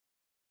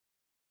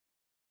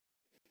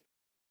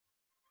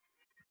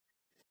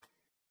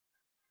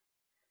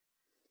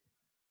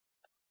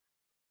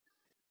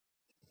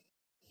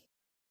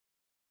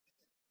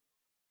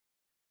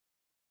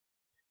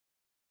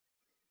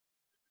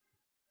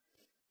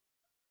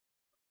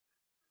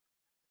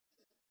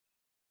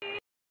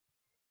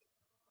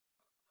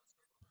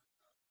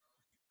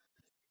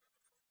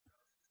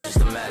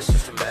just a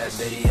mess. Bad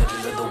bitty, I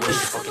just love the way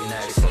she fucking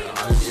next.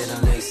 I'm just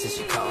in the lakes and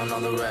she counting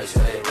on the racks.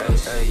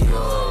 Hey,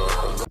 yo.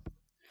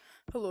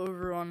 Hello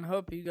everyone,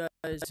 hope you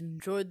guys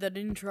enjoyed that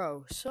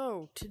intro.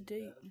 So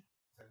today,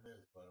 10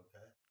 minutes, but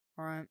okay.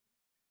 alright.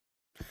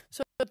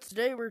 So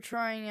today we're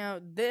trying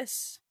out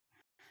this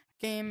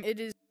game. It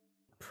is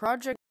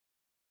Project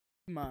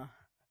Sigma.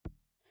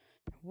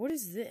 What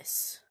is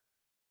this?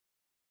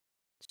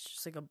 It's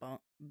just like a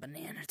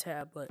banana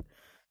tablet.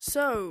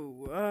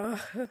 So,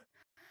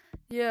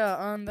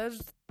 yeah,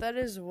 that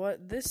is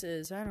what this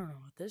is. I don't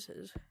know what this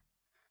is.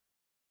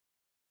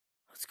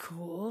 What's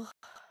cool?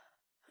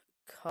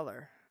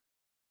 Color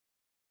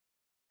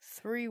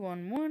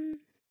 311.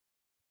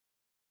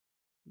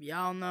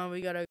 Y'all know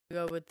we gotta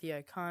go with the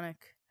iconic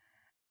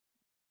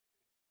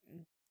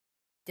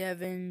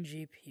Devin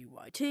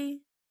GPYT.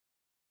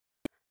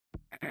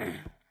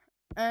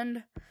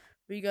 And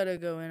we gotta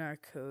go in our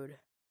code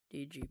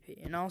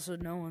DGP. And also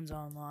no one's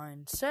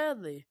online,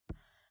 sadly.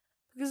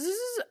 Because this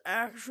is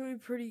actually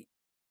pretty...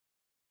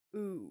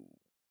 Ooh.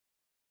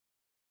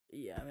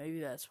 Yeah,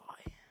 maybe that's why.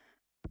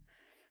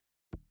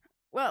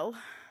 Well,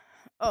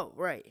 oh,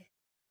 right.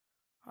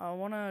 I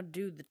wanna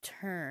do the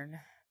turn.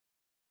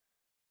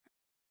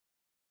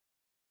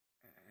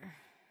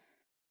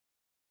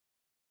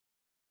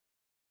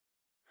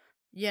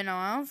 Yeah, no,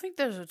 I don't think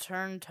there's a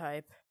turn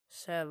type,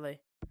 sadly.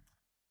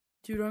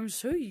 Dude, I'm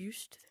so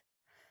used to it.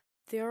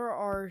 There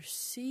are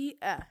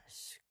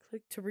CS.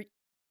 Click to read.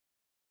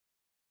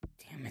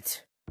 Damn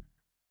it.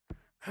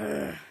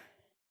 Yeah,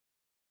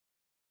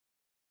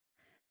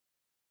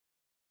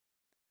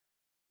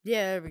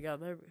 there we go.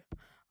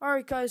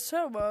 Alright, guys,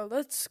 so,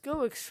 let's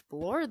go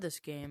explore this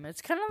game.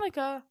 It's kind of like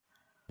a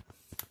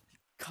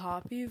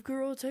copy of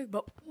Gorilla Tag,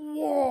 but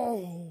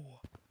whoa!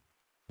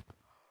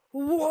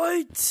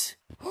 What?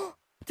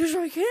 There's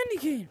my candy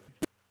cane!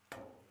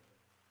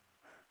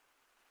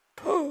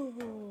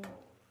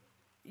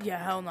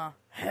 Yeah, hell no.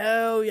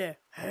 Hell yeah.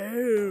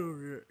 Hell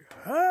yeah.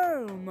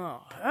 Hell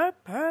no.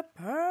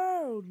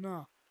 Hell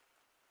no.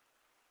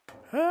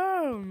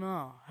 Hell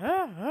no.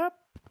 Hep.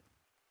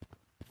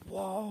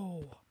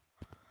 Whoa.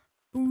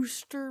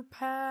 Booster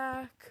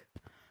pack.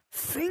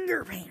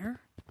 Finger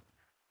painter.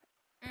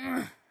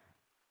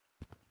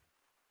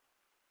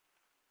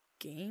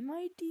 Game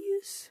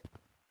ideas?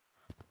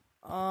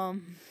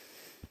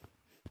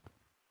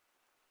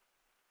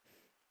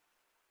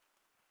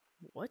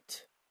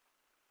 What?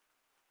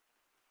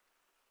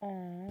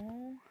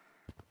 Oh,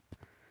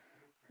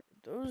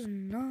 those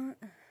not.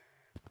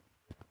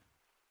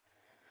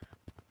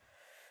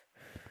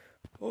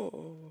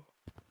 Oh,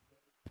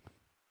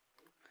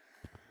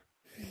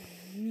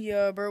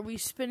 yeah, bro. We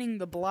spinning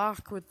the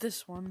block with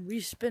this one.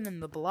 We spinning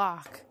the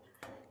block.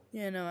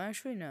 Yeah, no,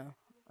 actually no.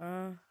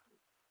 I'm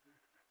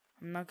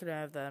not gonna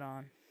have that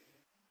on.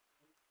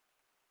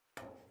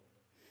 I'm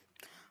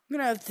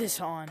gonna have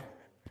this on.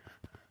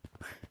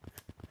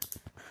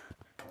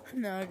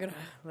 No, I gotta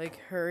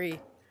hurry.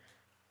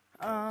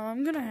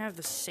 I'm gonna have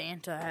the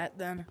Santa hat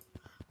then.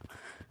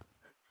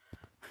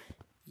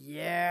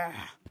 Yeah.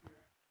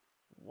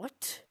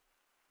 What?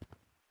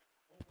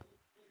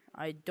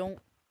 I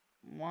don't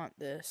want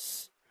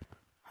this.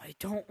 I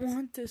don't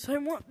want this. I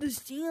want the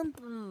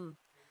Santa.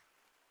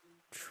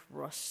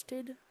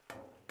 Trusted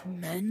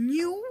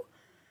menu?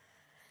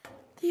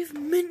 They have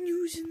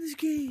menus in this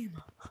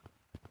game.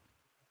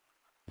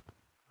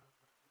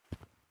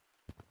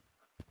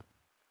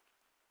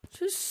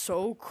 This is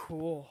so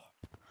cool.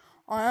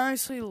 I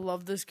honestly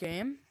love this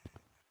game.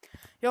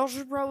 Y'all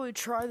should probably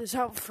try this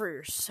out for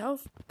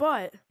yourself,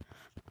 but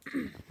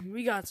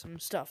we got some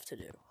stuff to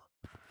do.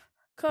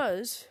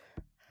 'Cause,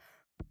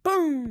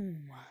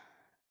 boom!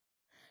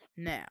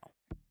 Now,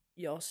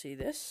 y'all see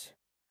this?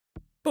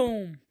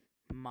 Boom!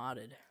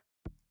 Modded.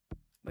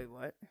 Wait,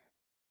 what?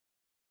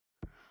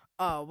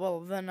 Oh, well,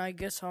 then I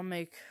guess I'll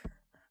make...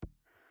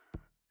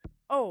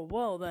 Oh,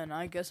 well, then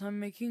I guess I'm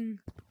making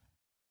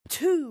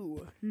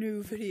 2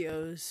 new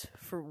videos.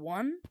 For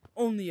 1,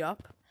 only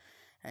up,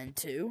 and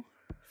 2,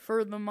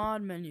 for the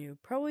mod menu.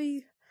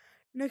 Probably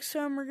next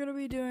time we're gonna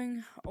be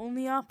doing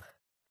only up.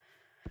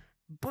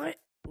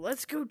 But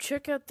let's go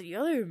check out the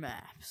other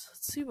maps.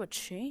 Let's see what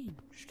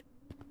changed.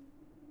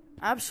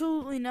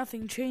 Absolutely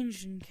nothing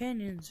changed in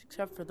Canyons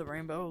except for the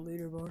rainbow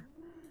leaderboard.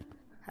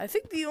 I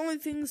think the only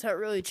things that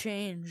really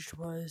changed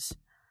was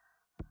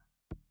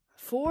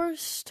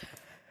Forest.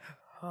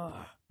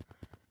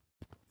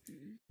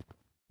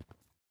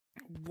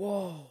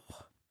 Whoa.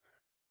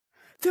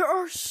 There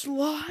are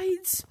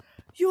slides?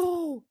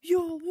 Yo,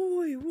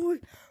 boy.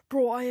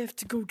 Bro, I have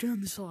to go down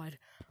the slide.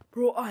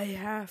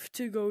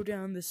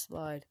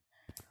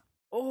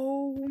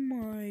 Oh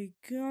my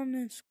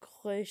goodness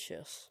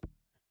gracious.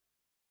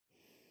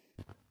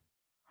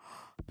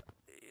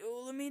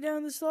 Yo, let me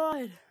down the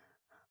slide.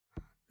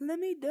 Let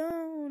me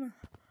down.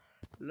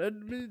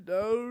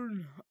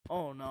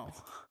 Oh no.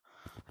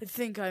 I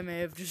think I may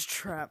have just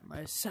trapped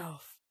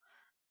myself.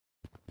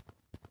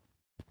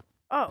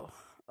 Oh,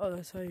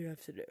 that's all you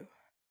have to do.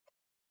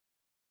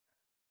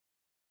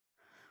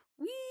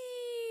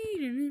 Whee!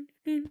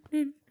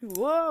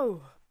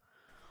 Whoa!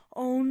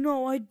 Oh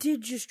no, I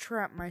did just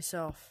trap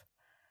myself.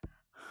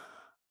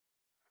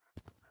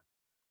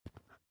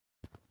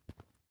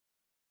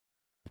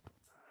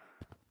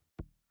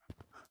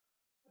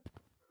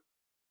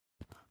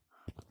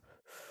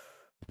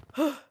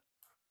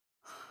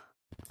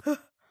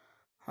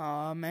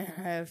 Oh man,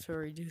 I have to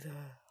redo the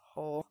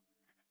whole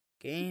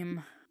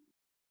game.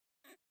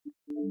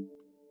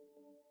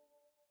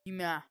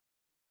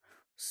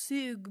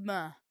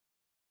 Sigma.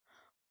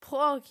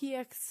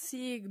 Project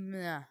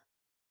Sigma.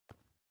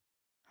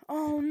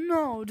 Oh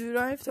no, dude,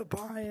 I have to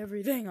buy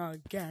everything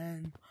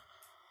again.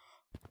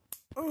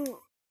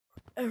 Oh,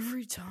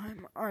 every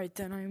time. Alright,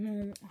 then I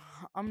won't.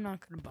 I'm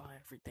not gonna buy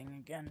everything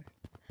again.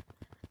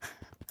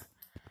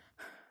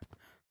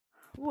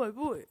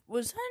 Wait,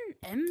 was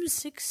that an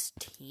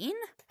M16?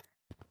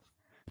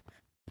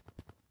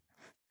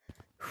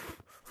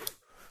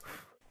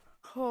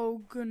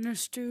 Oh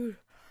goodness, dude.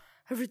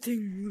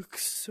 Everything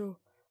looks so...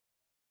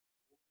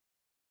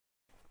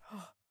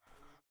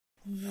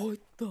 What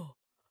the...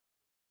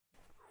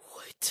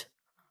 What?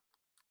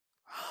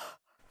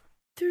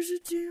 There's a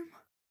damn...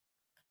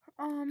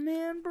 Oh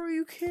man, bro,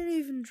 you can't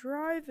even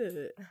drive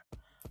it.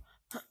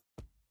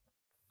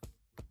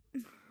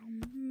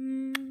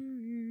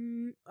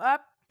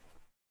 Up.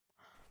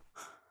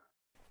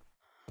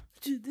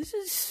 Dude, this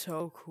is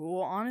so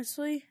cool,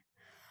 honestly.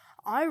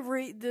 I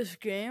rate this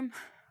game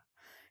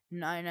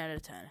 9 out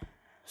of 10.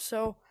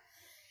 So,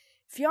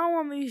 if y'all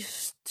want me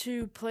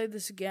to play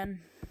this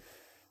again,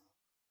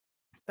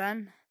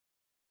 then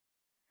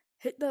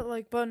hit that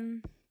like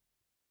button,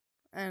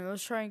 and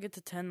let's try and get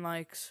to 10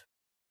 likes.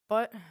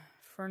 But,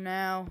 for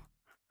now,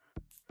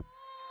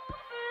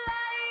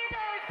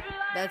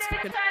 that's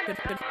good.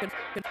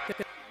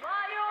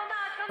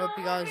 Hope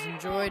you guys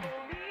enjoyed.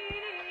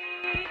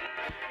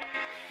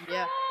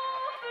 Yeah.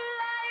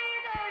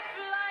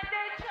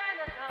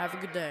 Have a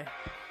good day.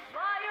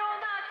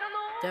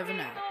 Devin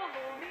out.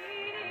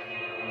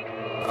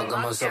 I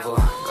got myself a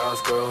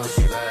golf girl and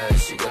she bad.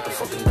 She got the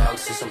fucking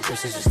dogs and some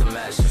princess just a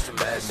match.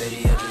 Bad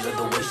bitty, I just love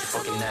the way she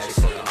fucking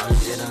acts. I'm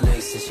just in the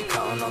lakes and she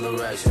counting all the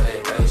racks.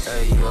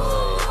 Hey,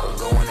 yo, I'm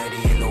going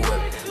 80 in the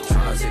whip.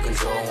 Trying to take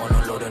control,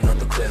 wanna load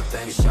another clip.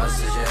 Bang shots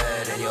to your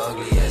head and your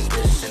ugly ass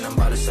bitch. And I'm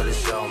about to start a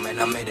show, man,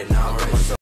 I made it now.